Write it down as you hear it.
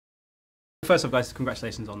first off, guys,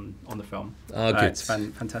 congratulations on the film. Oh, good. It's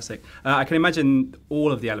fantastic. I can imagine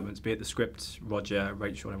all of the elements, be it the script, Roger,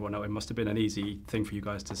 Rachel, and everyone else. It must have been an easy thing for you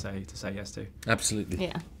guys to say yes to. Absolutely.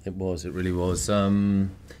 Yeah. It was. It really was.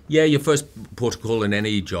 Yeah, your first protocol in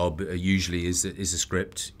any job usually is a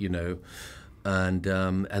script, you know,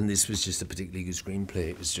 and this was just a particularly good screenplay.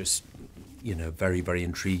 It was just, you know, very, very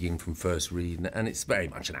intriguing from first read, and it's very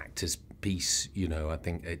much an actor's piece, you know. I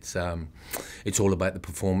think it's all about the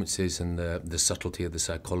performances and the subtlety of the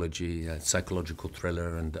psychological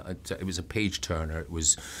thriller, and it was a page turner. It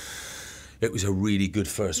was a really good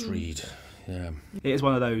first read. Yeah, it is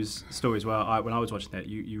one of those stories where when I was watching it,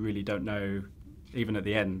 you really don't know, even at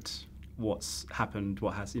the end, what's happened,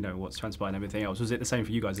 what's transpired, and everything else. Was it the same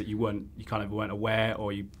for you guys, that you kind of weren't aware,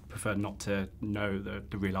 or you preferred not to know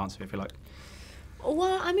the real answer, if you like?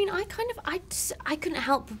 Well, I mean, I couldn't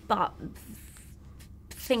help but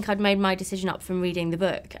think I'd made my decision up from reading the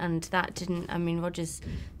book, and that didn't. I mean, Roger's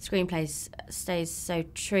screenplay stays so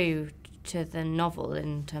true to the novel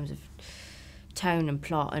in terms of tone and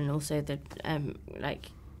plot, and also the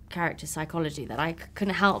character psychology, that I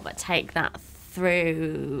couldn't help but take that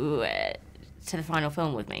through to the final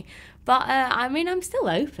film with me. But I mean, I'm still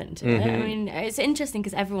open to it. I mean, it's interesting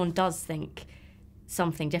because everyone does think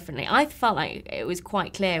something differently. I felt like it was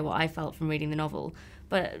quite clear what I felt from reading the novel,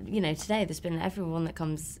 but you know, today there's been everyone that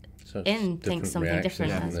comes in thinks something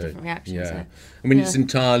different, has different reactions. Yeah, so, I mean, it's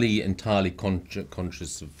entirely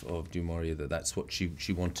conscious of Du Maurier that's what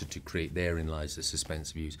she wanted to create. Therein lies the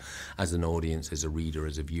suspense of you as an audience, as a reader,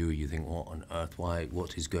 as a viewer. You think, what on earth? Why?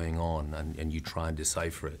 What is going on? And you try and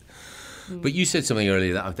decipher it. But you said something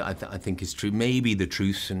earlier that I think is true. Maybe the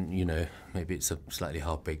truth, and you know, maybe it's a slightly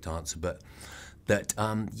half-baked answer, but that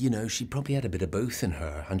you know, she probably had a bit of both in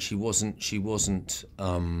her, and she wasn't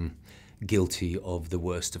guilty of the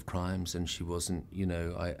worst of crimes, and she wasn't, you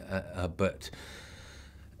know, but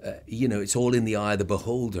you know, it's all in the eye of the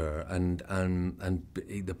beholder, and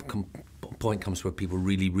the point comes where people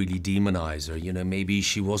really demonize her. You know, maybe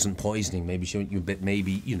she wasn't poisoning, maybe but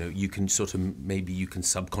maybe, you know, you can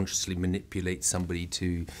subconsciously manipulate somebody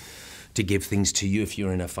to give things to you if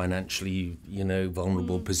you're in a financially, you know,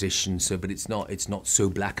 vulnerable position. So, but it's not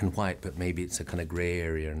so black and white, but maybe it's a kind of grey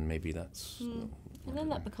area, and maybe that's. And then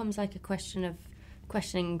that becomes like a question of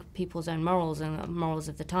questioning people's own morals and morals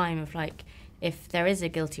of the time, of like, if there is a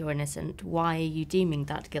guilty or innocent, why are you deeming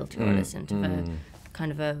that guilty or innocent? Of a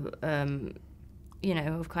kind of a, you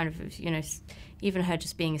know, even her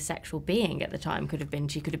just being a sexual being at the time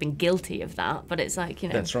she could have been guilty of that. But it's like, you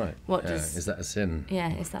know, that's right. What is that a sin?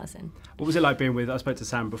 Yeah, is that a sin? What was it like being with? I spoke to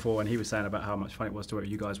Sam before, and he was saying about how much fun it was to work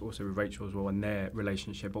with you guys, but also with Rachel as well, and their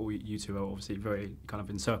relationship. But you two are obviously very kind of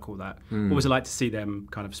encircle that. What was it like to see them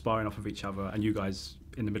kind of sparring off of each other, and you guys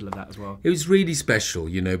in the middle of that as well? It was really special,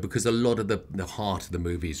 you know, because a lot of the heart of the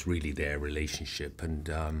movie is really their relationship,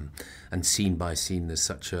 and scene by scene there's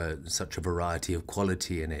such a variety of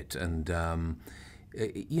quality in it, and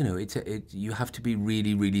you know, you have to be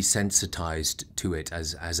really sensitized to it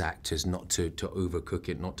as actors, not to overcook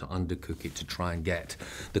it, not to undercook it, to try and get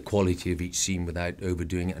the quality of each scene without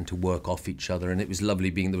overdoing it, and to work off each other. And it was lovely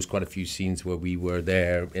there was quite a few scenes where we were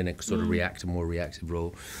there in a sort of more reactive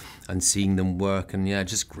role, and seeing them work, and yeah,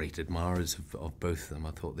 just great admirers of both of them.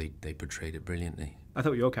 I thought they portrayed it brilliantly. I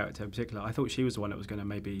thought your character in particular, I thought she was the one that was going to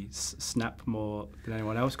maybe snap more than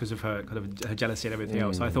anyone else because of her kind of her jealousy and everything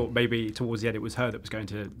else. I thought maybe towards the end it was her that was going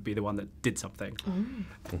to be the one that did something.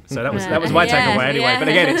 So that was my takeaway anyway. Yeah. But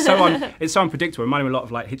again, it's so unpredictable. It reminded me a lot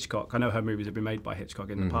of like Hitchcock. I know her movies have been made by Hitchcock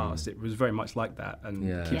in the past. It was very much like that,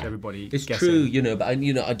 and keeps everybody It's guessing. true, you know, but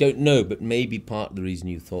I don't know, but maybe part of the reason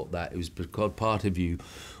you thought that it was because part of you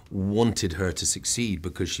wanted her to succeed,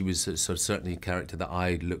 because she was certainly a character that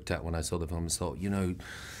I looked at when I saw the film and thought, you know,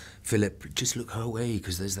 Philip, just look her way,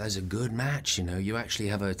 because there's a good match, you know. You actually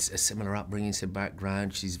have a similar upbringing, similar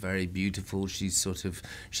background. She's very beautiful. She's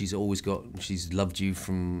loved you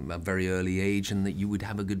from a very early age, and that you would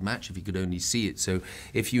have a good match if you could only see it. So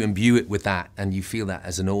if you imbue it with that and you feel that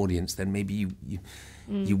as an audience, then maybe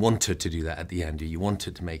you want her to do that at the end, or you want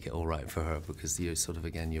her to make it all right for her, because you're sort of,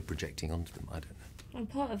 again, you're projecting onto them. I don't know. And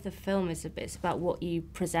part of the film is it's about what you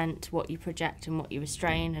present, what you project, and what you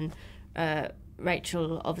restrain. And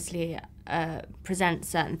Rachel obviously presents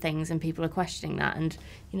certain things, and people are questioning that. And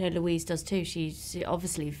you know, Louise does too. She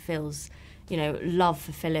obviously feels, you know, love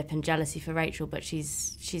for Philip and jealousy for Rachel, but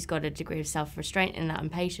she's got a degree of self-restraint in that, and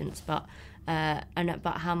patience. But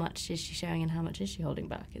how much is she showing, and how much is she holding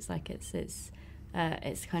back? It's like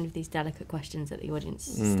it's kind of these delicate questions that the audience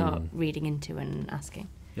start reading into and asking.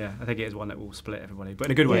 Yeah, I think it is one that will split everybody, but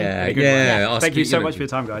in a good way. Yeah, in a good way. Yeah. Thank you so much for your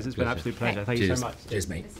time, guys. It's been an absolute pleasure. Thank you so much. Cheers,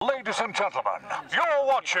 mate. Ladies Ladies and gentlemen, you're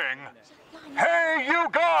watching Hey You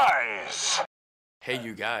Guys! Hey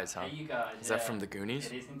You Guys, huh? Hey, you guys. Is that from the Goonies?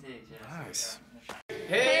 It is indeed, yes. Nice.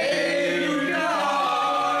 Hey,